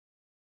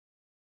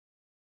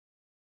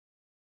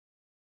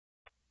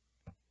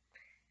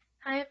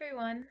Hi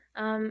everyone.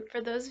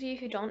 For those of you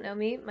who don't know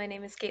me, my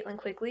name is Kaitlyn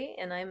Quigley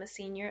and I'm a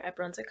senior at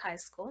Brunswick High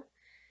School.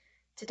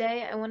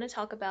 Today I want to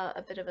talk about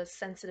a bit of a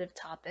sensitive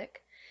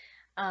topic,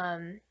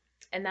 um,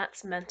 and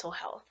that's mental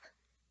health.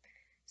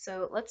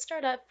 So let's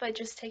start up by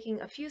just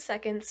taking a few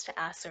seconds to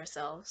ask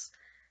ourselves,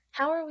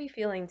 how are we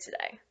feeling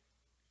today?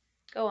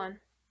 Go on.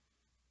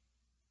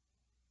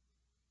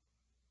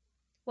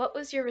 What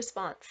was your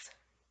response?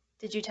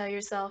 Did you tell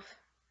yourself,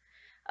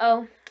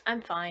 oh,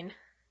 I'm fine?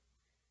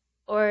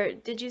 Or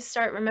did you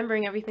start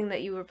remembering everything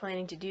that you were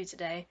planning to do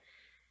today,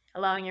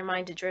 allowing your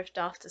mind to drift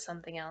off to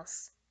something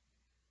else?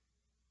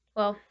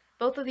 Well,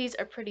 both of these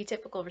are pretty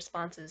typical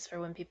responses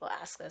for when people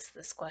ask us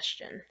this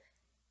question.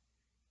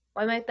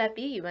 Why might that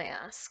be, you may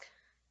ask?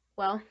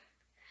 Well,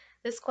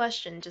 this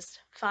question, just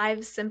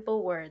 5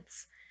 simple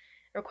words,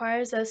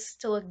 requires us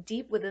to look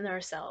deep within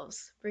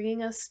ourselves,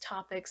 bringing us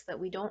topics that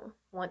we don't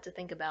want to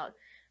think about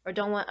or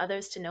don't want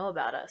others to know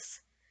about us.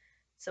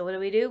 So what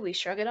do? We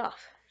shrug it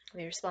off.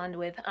 We respond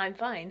with, I'm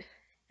fine,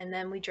 and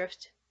then we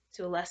drift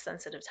to a less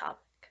sensitive topic.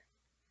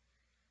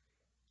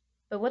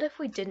 But what if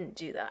we didn't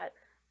do that?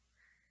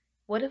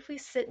 What if we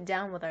sit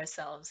down with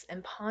ourselves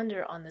and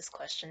ponder on this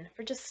question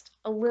for just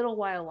a little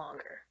while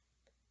longer?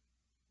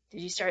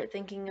 Did you start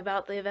thinking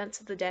about the events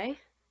of the day,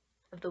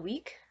 of the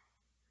week?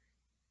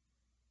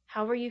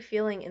 How were you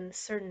feeling in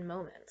certain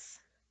moments?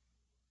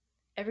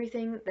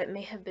 Everything that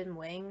may have been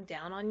weighing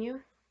down on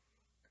you?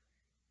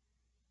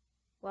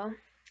 Well,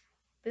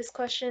 this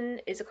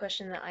question is a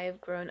question that I have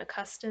grown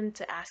accustomed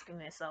to asking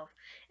myself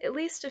at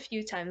least a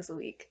few times a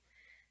week.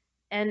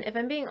 And if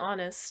I'm being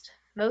honest,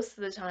 most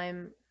of the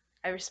time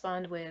I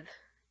respond with,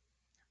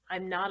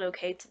 I'm not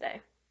okay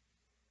today.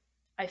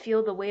 I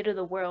feel the weight of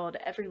the world,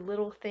 every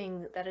little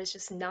thing that is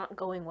just not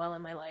going well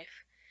in my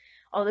life,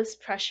 all this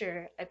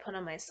pressure I put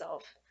on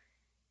myself,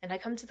 and I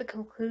come to the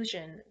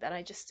conclusion that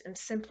I just am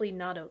simply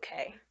not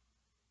okay.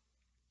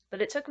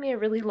 But it took me a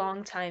really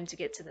long time to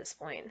get to this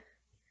point,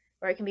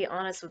 where I can be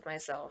honest with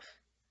myself.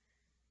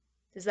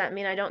 Does that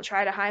mean I don't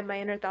try to hide my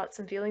inner thoughts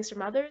and feelings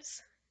from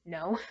others?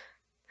 No,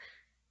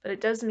 but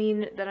it does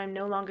mean that I'm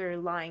no longer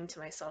lying to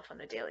myself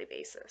on a daily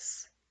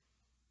basis.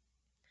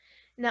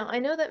 Now, I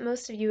know that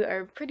most of you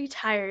are pretty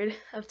tired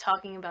of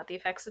talking about the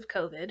effects of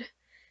COVID.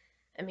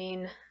 I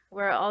mean,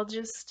 we're all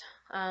just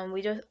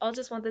we just all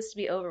just want this to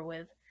be over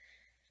with.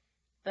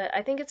 But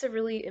I think it's a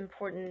really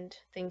important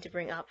thing to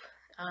bring up,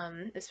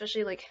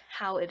 especially like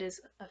how it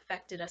has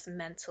affected us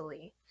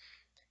mentally.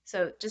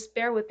 So just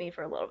bear with me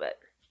for a little bit.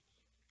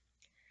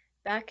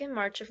 Back in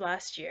March of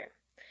last year,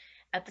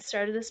 at the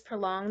start of this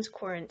prolonged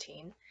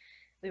quarantine,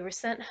 we were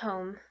sent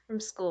home from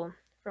school,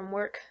 from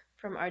work,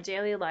 from our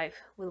daily life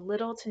with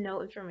little to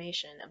no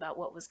information about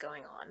what was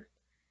going on.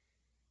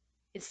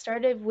 It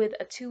started with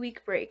a 2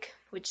 week break,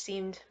 which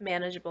seemed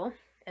manageable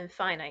and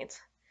finite.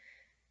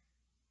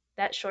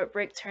 That short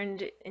break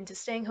turned into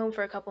staying home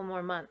for a couple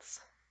more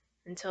months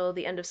until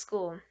the end of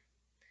school.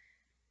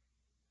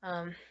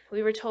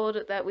 We were told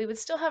that we would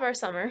still have our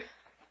summer,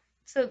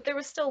 so there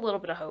was still a little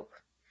bit of hope.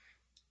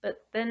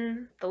 But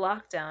then the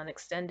lockdown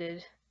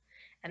extended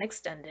and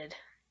extended,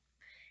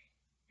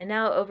 and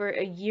now over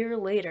a year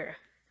later,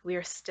 we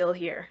are still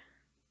here,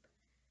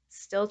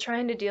 still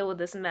trying to deal with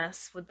this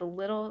mess with the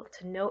little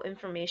to no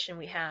information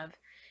we have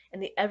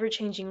and the ever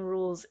changing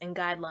rules and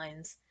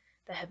guidelines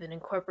that have been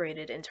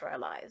incorporated into our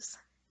lives.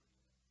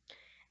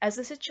 As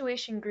the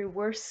situation grew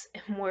worse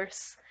and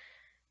worse,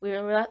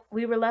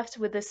 we were left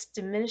with this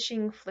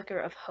diminishing flicker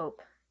of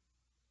hope,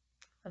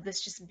 of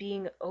this just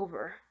being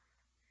over.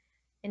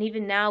 And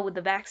even now, with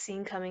the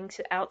vaccine coming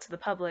out to the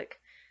public,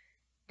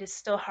 it is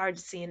still hard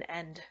to see an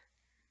end.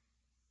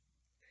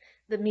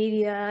 The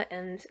media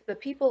and the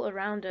people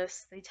around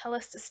us, they tell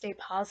us to stay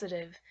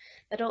positive,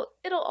 that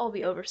it'll all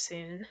be over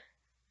soon.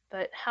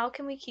 But how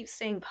can we keep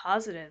staying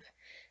positive,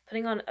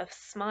 putting on a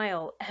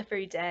smile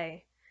every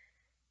day,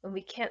 when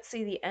we can't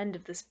see the end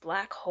of this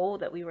black hole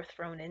that we were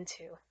thrown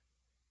into?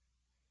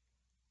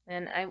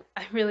 And I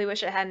really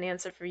wish I had an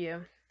answer for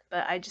you,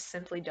 but I just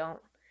simply don't.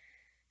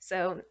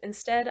 So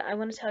instead, I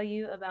want to tell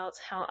you about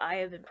how I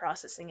have been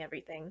processing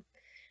everything,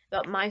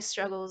 about my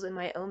struggles and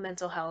my own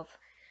mental health,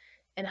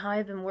 and how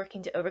I've been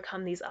working to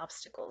overcome these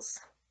obstacles,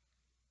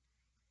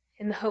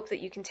 in the hope that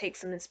you can take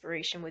some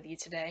inspiration with you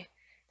today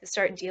to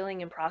start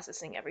dealing and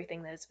processing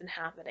everything that has been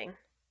happening.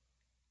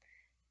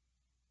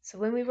 So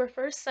when we were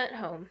first sent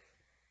home,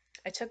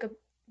 I took a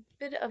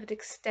bit of an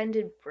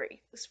extended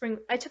break.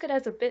 I took it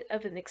as a bit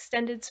of an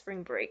extended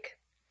spring break.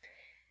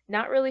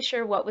 Not really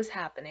sure what was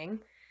happening,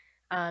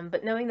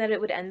 but knowing that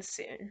it would end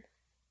soon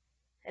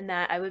and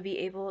that I would be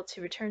able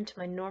to return to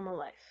my normal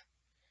life.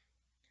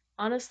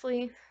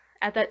 Honestly,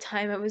 at that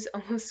time, I was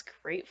almost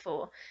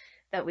grateful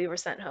that we were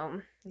sent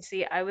home. You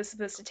see, I was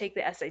supposed to take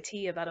the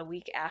SAT about a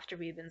week after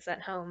we had been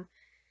sent home,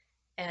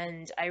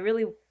 and I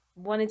really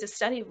wanted to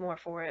study more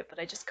for it, but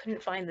I just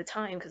couldn't find the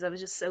time because I was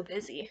just so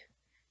busy.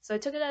 So I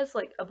took it as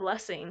like a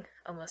blessing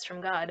almost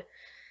from God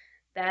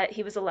that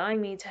He was allowing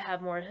me to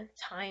have more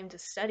time to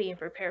study and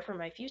prepare for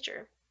my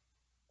future.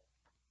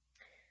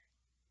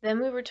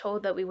 Then we were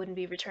told that we wouldn't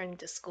be returning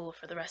to school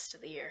for the rest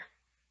of the year.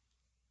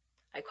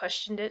 I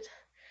questioned it,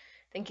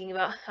 thinking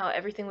about how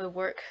everything would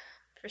work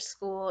for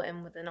school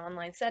and with an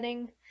online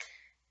setting,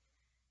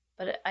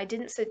 but I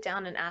didn't sit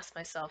down and ask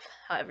myself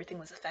how everything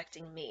was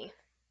affecting me.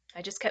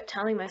 I just kept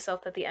telling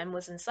myself that the end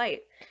was in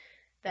sight,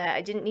 that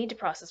I didn't need to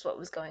process what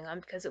was going on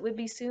because it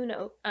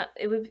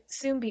would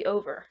soon be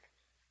over.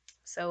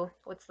 So,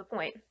 what's the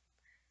point?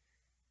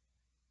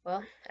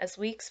 Well, as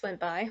weeks went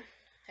by,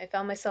 I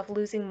found myself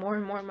losing more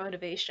and more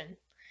motivation,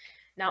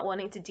 not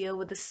wanting to deal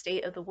with the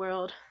state of the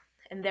world,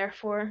 and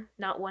therefore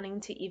not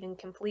wanting to even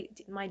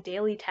complete my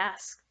daily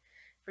tasks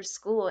for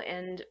school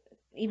and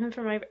even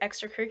for my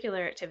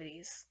extracurricular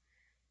activities.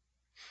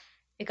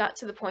 It got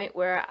to the point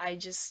where I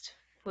just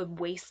would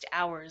waste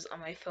hours on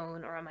my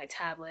phone or on my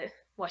tablet,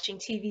 watching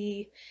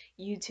TV,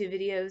 YouTube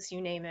videos, you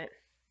name it.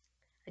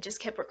 I just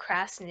kept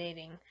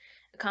procrastinating,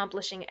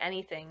 accomplishing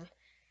anything,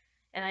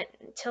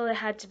 until it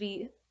had to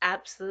be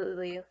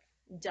absolutely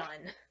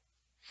done.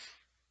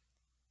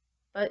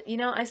 But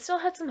I still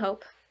had some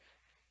hope.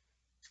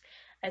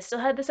 I still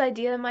had this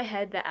idea in my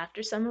head that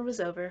after summer was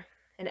over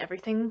and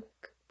everything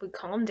would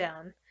calm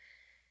down,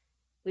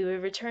 we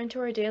would return to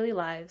our daily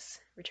lives,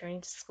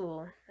 returning to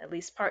school, at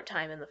least part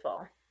time in the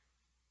fall.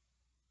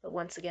 But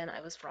once again,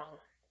 I was wrong.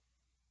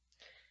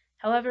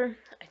 However,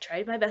 I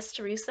tried my best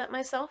to reset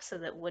myself so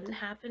that wouldn't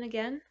happen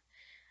again,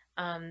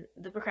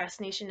 the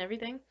procrastination and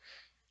everything.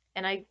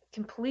 And I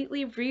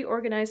completely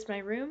reorganized my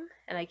room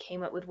and I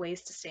came up with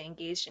ways to stay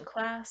engaged in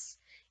class,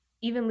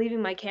 even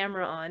leaving my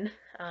camera on,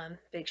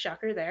 big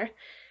shocker there,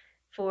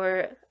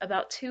 for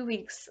about 2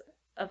 weeks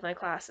of my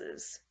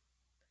classes.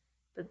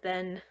 But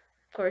then,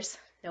 of course,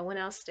 no one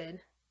else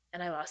did,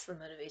 and I lost the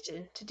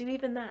motivation to do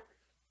even that,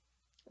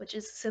 which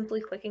is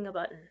simply clicking a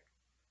button.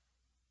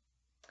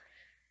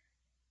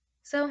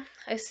 So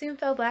I soon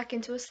fell back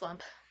into a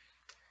slump,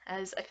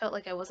 as I felt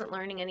like I wasn't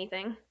learning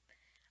anything.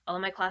 All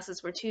of my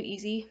classes were too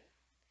easy,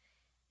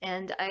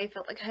 and I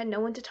felt like I had no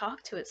one to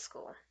talk to at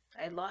school.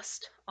 I had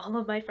lost all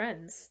of my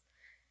friends.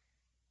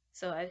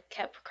 So I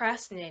kept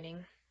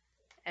procrastinating,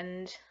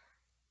 and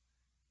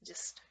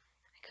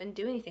I couldn't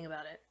do anything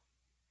about it.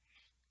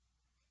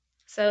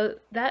 So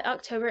that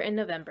October and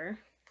November,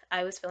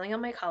 I was filling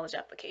out my college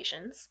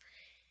applications,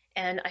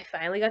 and I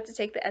finally got to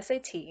take the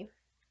SAT.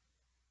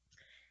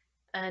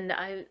 And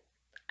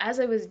as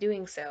I was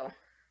doing so,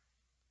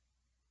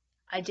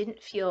 I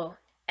didn't feel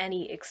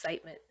any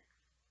excitement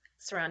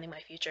surrounding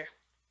my future.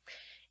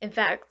 In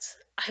fact,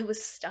 I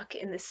was stuck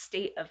in this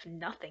state of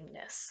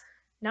nothingness,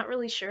 not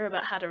really sure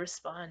about how to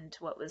respond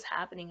to what was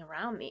happening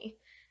around me.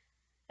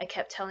 I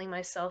kept telling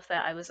myself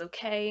that I was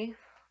okay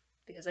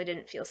because I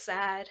didn't feel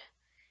sad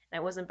and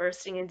I wasn't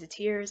bursting into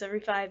tears every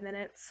 5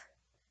 minutes.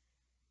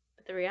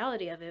 But the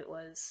reality of it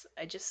was,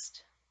 I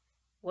just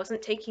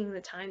wasn't taking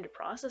the time to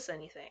process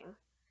anything.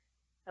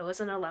 I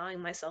wasn't allowing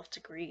myself to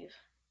grieve.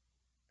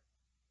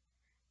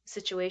 The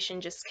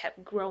situation just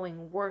kept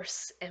growing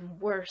worse and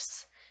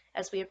worse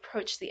as we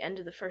approached the end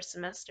of the first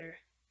semester.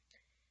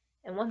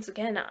 And once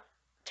again,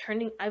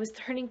 I was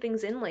turning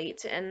things in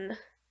late, and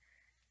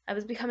I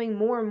was becoming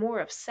more and more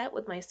upset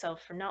with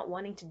myself for not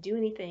wanting to do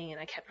anything,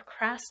 and I kept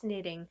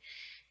procrastinating.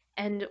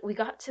 And we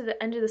got to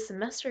the end of the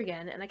semester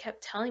again, and I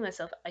kept telling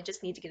myself I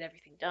just need to get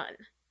everything done.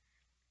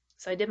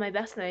 So I did my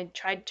best and I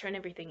tried to turn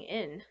everything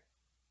in,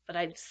 but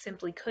I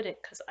simply couldn't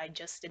because I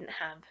just didn't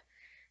have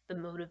the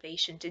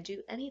motivation to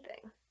do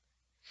anything.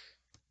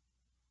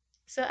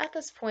 So at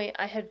this point,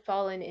 I had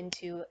fallen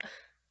into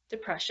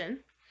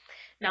depression,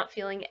 not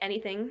feeling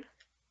anything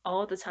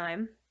all the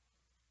time,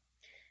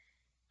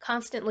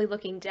 constantly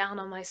looking down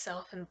on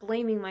myself and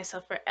blaming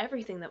myself for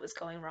everything that was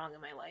going wrong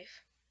in my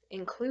life,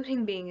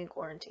 including being in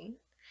quarantine.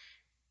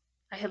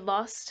 I had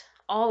lost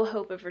all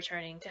hope of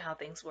returning to how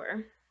things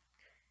were,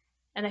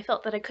 and I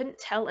felt that I couldn't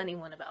tell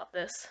anyone about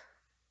this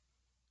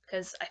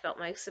because I felt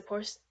my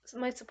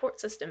support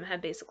system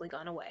had basically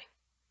gone away.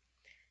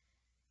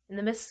 In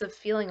the midst of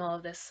feeling all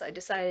of this, I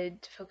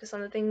decided to focus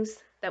on the things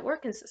that were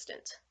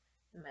consistent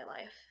in my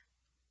life,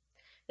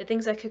 the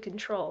things I could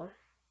control.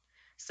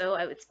 So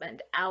I would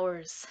spend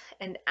hours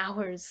and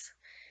hours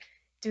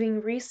doing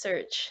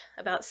research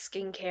about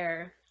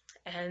skincare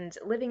and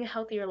living a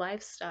healthier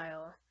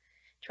lifestyle,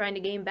 trying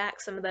to gain back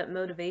some of that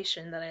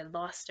motivation that I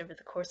lost over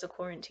the course of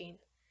quarantine.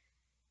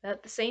 But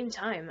at the same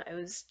time, I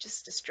was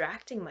just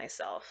distracting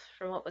myself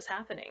from what was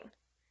happening,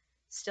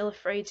 still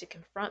afraid to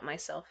confront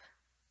myself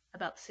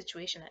about the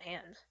situation at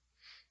hand.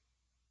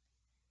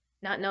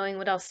 Not knowing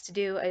what else to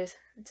do, I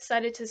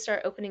decided to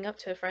start opening up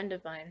to a friend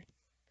of mine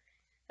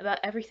about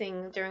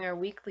everything during our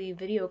weekly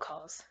video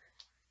calls.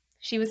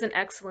 She was an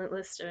excellent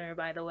listener,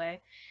 by the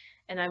way,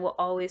 and I will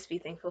always be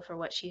thankful for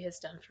what she has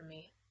done for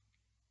me.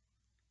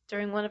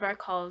 During one of our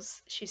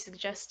calls, she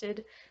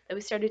suggested that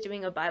we started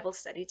doing a Bible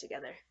study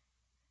together.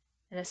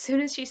 And as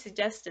soon as she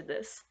suggested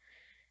this,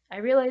 I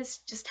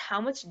realized just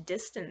how much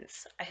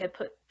distance I had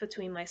put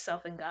between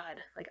myself and God.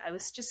 Like, I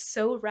was just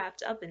so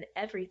wrapped up in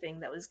everything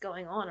that was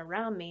going on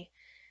around me,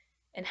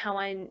 and how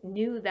I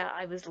knew that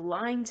I was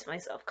lying to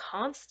myself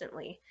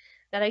constantly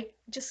that I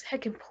just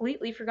had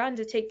completely forgotten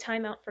to take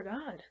time out for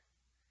God.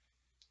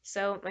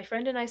 So my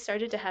friend and I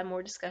started to have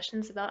more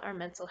discussions about our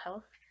mental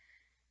health,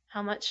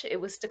 how much it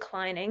was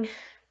declining,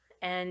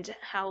 and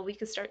how we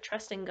could start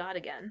trusting God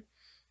again.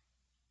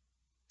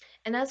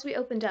 And as we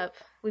opened up,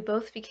 we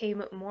both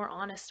became more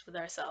honest with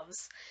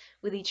ourselves,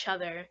 with each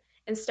other,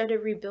 and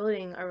started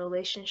rebuilding our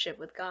relationship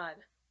with God.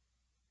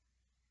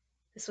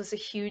 This was a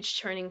huge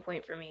turning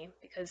point for me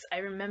because I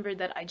remembered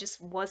that I just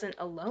wasn't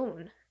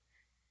alone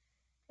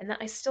and that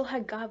I still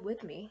had God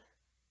with me,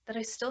 that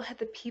I still had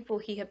the people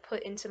He had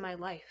put into my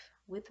life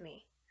with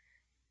me,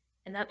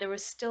 and that there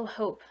was still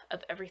hope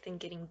of everything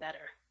getting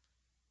better.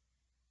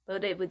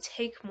 But it would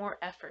take more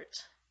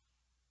effort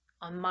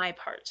on my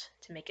part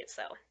to make it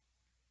so.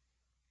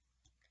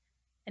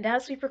 And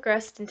as we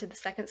progressed into the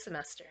second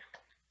semester,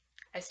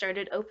 I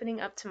started opening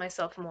up to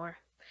myself more,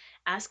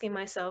 asking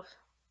myself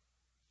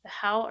the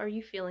 "how are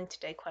you feeling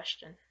today"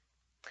 question.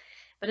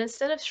 But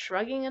instead of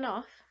shrugging it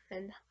off,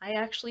 and I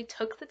actually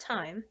took the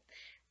time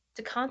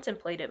to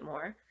contemplate it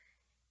more,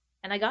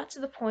 and I got to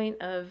the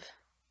point of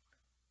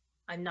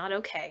I'm not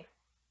okay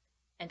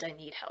and I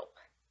need help.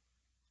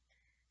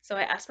 So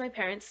I asked my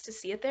parents to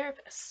see a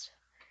therapist,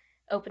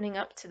 opening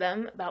up to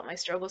them about my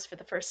struggles for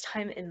the first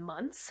time in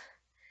months,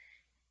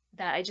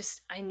 that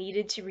I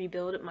needed to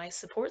rebuild my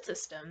support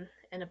system,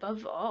 and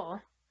above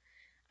all,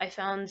 I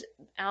found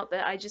out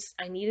that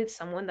I needed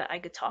someone that I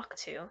could talk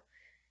to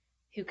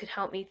who could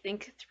help me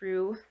think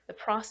through the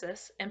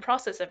process and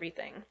process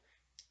everything,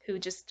 who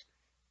just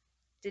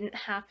didn't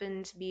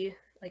happen to be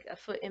like a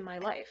foot in my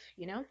life,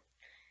 you know?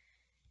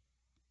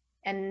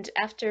 And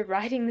after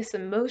riding this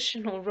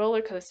emotional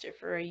roller coaster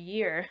for a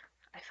year,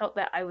 I felt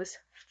that I was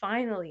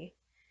finally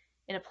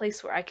in a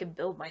place where I could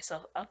build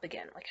myself up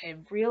again. Like I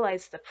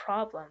realized the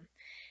problem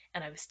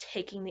and I was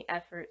taking the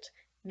effort,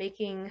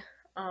 making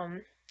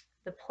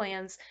the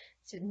plans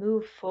to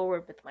move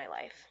forward with my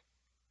life.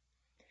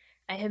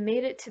 I had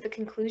made it to the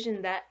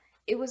conclusion that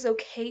it was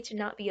okay to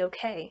not be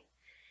okay,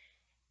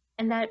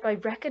 and that by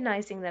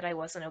recognizing that I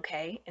wasn't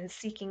okay and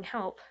seeking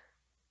help,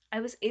 I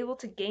was able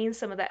to gain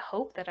some of that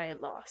hope that I had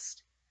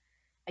lost.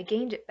 I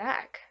gained it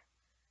back.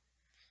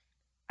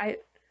 I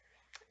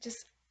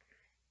just,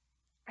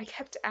 I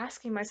kept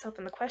asking myself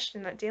in the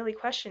question, that daily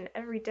question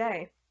every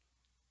day.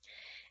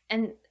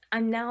 And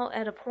I'm now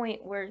at a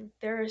point where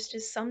there is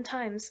just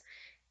sometimes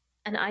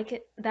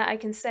I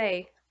can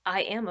say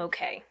I am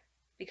okay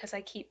because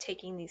I keep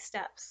taking these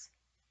steps.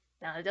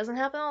 Now, it doesn't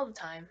happen all the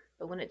time,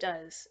 but when it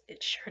does,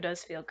 it sure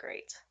does feel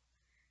great.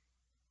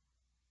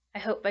 I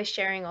hope by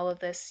sharing all of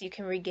this, you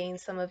can regain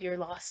some of your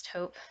lost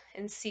hope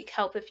and seek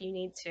help if you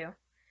need to.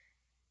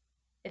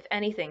 If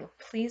anything,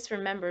 please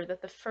remember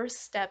that the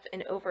first step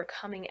in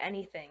overcoming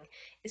anything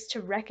is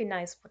to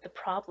recognize what the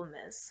problem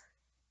is.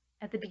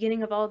 At the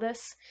beginning of all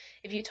this,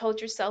 if you told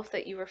yourself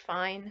that you were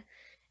fine,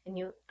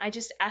 I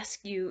just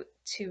ask you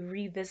to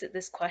revisit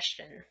this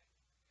question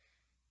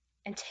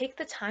and take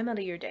the time out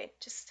of your day,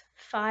 just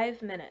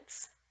 5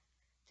 minutes,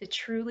 to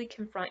truly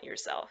confront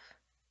yourself.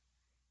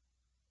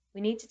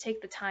 We need to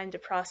take the time to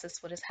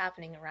process what is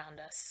happening around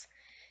us.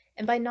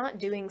 And by not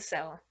doing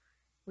so,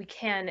 we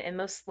can and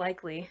most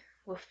likely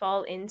will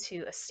fall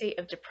into a state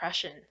of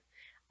depression,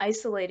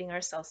 isolating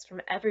ourselves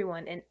from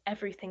everyone and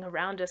everything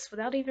around us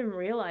without even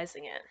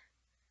realizing it.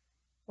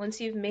 Once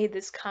you've made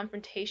this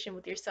confrontation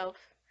with yourself,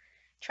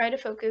 try to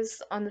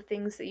focus on the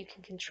things that you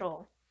can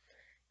control,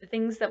 the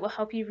things that will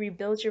help you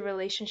rebuild your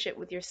relationship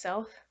with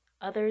yourself,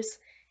 others,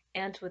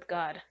 and with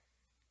God.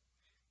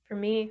 For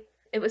me,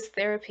 it was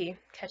therapy,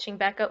 catching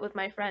back up with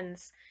my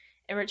friends,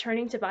 and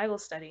returning to Bible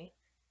study.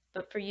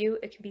 But for you,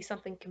 it can be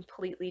something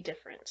completely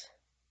different.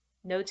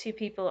 No two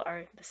people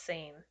are the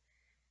same,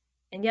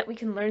 and yet we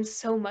can learn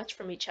so much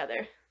from each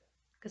other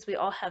because we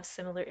all have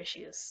similar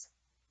issues.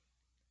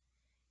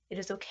 It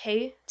is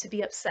okay to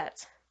be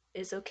upset.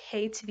 It is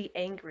okay to be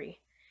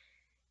angry.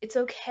 It's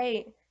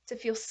okay to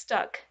feel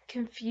stuck,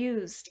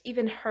 confused,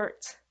 even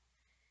hurt.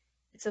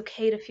 It's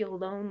okay to feel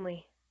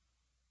lonely.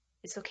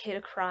 It's okay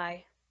to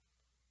cry.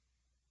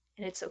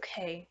 And it's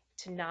okay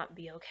to not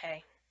be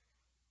okay.